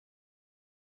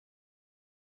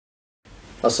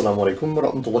Assalamu alaikum wa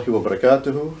rahmatullahi wa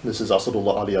barakatuhu. This is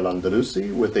Asadullah Ali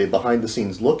al-Andalusi with a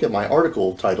behind-the-scenes look at my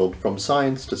article titled From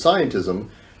Science to Scientism,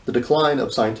 The Decline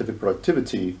of Scientific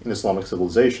Productivity in Islamic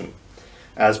Civilization.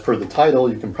 As per the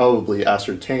title, you can probably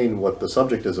ascertain what the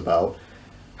subject is about.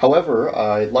 However,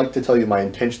 I'd like to tell you my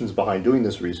intentions behind doing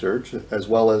this research, as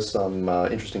well as some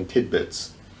interesting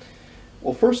tidbits.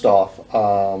 Well, first off,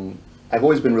 I've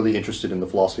always been really interested in the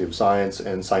philosophy of science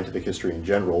and scientific history in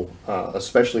general,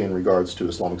 especially in regards to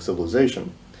Islamic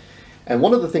civilization. And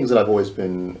one of the things that I've always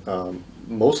been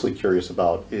mostly curious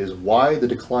about is why the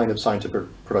decline of scientific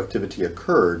productivity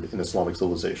occurred in Islamic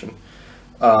civilization.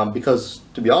 Because,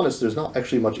 to be honest, there's not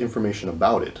actually much information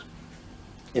about it.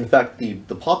 In fact,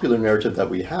 the popular narrative that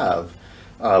we have,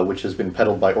 which has been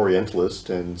peddled by Orientalists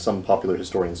and some popular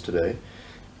historians today,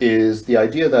 is the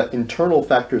idea that internal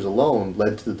factors alone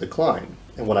led to the decline.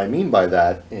 And what I mean by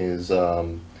that is,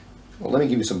 well, let me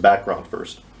give you some background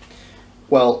first.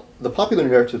 Well, the popular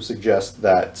narrative suggests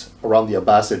that around the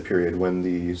Abbasid period, when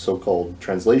the so-called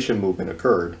translation movement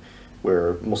occurred,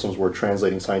 where Muslims were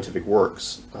translating scientific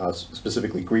works,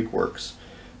 specifically Greek works,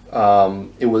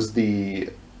 it was the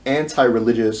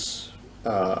anti-religious,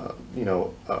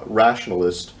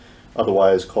 rationalist,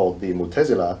 otherwise called the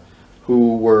Mu'tazila,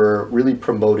 who were really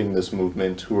promoting this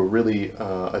movement, who were really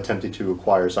attempting to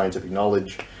acquire scientific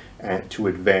knowledge and to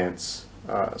advance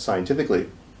scientifically.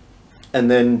 And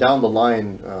then down the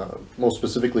line, most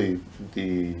specifically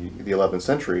the 11th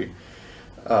century,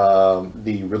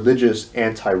 the religious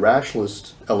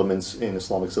anti-rationalist elements in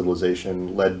Islamic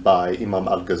civilization, led by Imam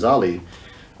al-Ghazali,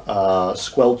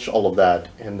 squelched all of that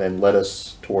and then led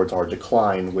us towards our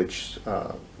decline, which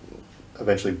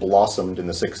eventually blossomed in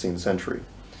the 16th century.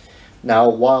 Now,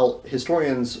 while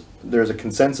historians, there's a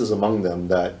consensus among them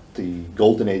that the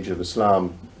golden age of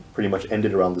Islam pretty much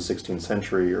ended around the 16th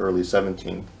century, early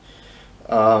 17th,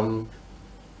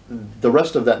 the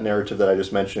rest of that narrative that I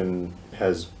just mentioned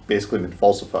has basically been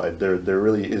falsified. There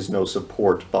really is no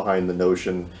support behind the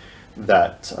notion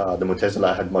that the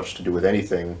Mu'tazila had much to do with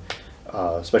anything,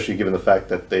 especially given the fact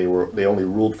that they only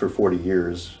ruled for 40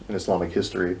 years in Islamic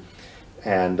history,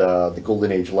 and the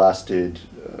golden age lasted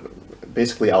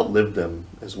basically outlived them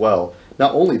as well.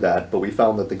 Not only that, but we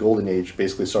found that the Golden Age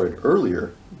basically started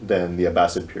earlier than the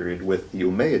Abbasid period with the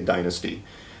Umayyad dynasty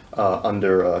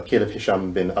under Caliph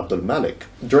Hisham bin Abdul Malik.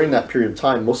 During that period of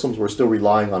time, Muslims were still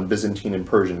relying on Byzantine and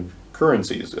Persian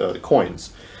currencies,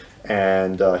 coins.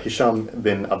 And Hisham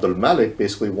bin Abdul Malik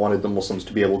basically wanted the Muslims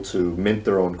to be able to mint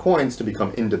their own coins to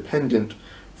become independent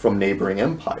from neighboring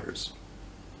empires.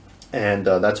 And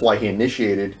that's why he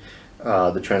initiated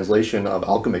the translation of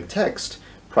alchemic text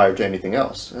prior to anything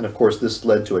else. And of course this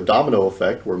led to a domino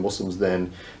effect where Muslims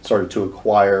then started to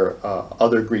acquire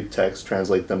other Greek texts,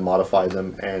 translate them, modify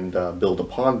them, and build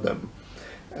upon them.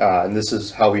 And this is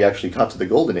how we actually got to the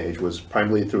Golden Age, was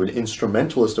primarily through an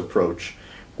instrumentalist approach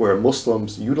where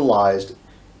Muslims utilized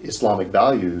Islamic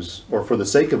values, or for the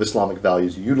sake of Islamic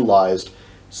values, utilized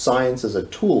science as a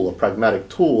tool, a pragmatic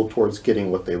tool towards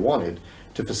getting what they wanted,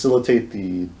 to facilitate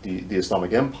the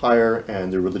Islamic empire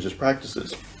and their religious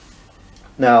practices.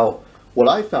 Now, what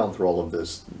I found through all of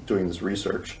this, doing this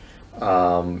research,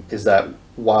 is that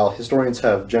while historians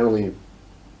have generally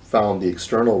found the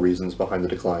external reasons behind the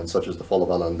decline, such as the fall of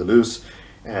Al-Andalus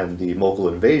and the Mughal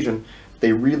invasion,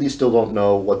 they really still don't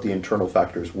know what the internal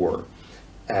factors were.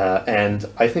 And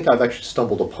I think I've actually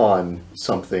stumbled upon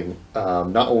something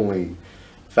not only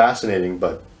fascinating,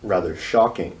 but rather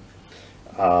shocking.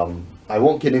 I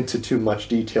won't get into too much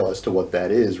detail as to what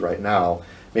that is right now,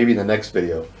 maybe in the next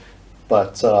video.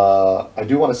 But I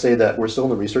do want to say that we're still in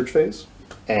the research phase,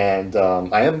 and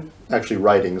I am actually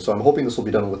writing, so I'm hoping this will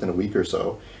be done within a week or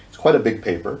so. It's quite a big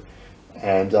paper,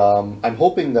 and I'm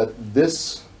hoping that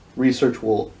this research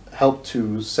will help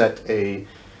to set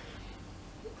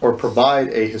or provide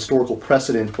a historical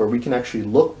precedent where we can actually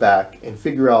look back and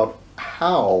figure out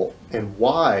how and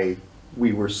why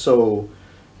we were so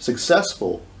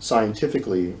successful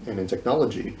scientifically and in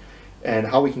technology, and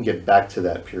how we can get back to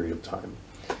that period of time.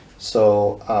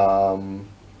 So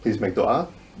please make dua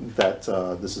that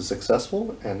this is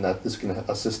successful and that this can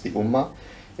assist the Ummah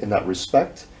in that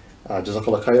respect.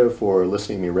 Jazakallah khair for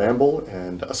listening to me ramble,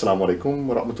 and Assalamu alaikum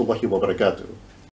wa rahmatullahi wa barakatuh.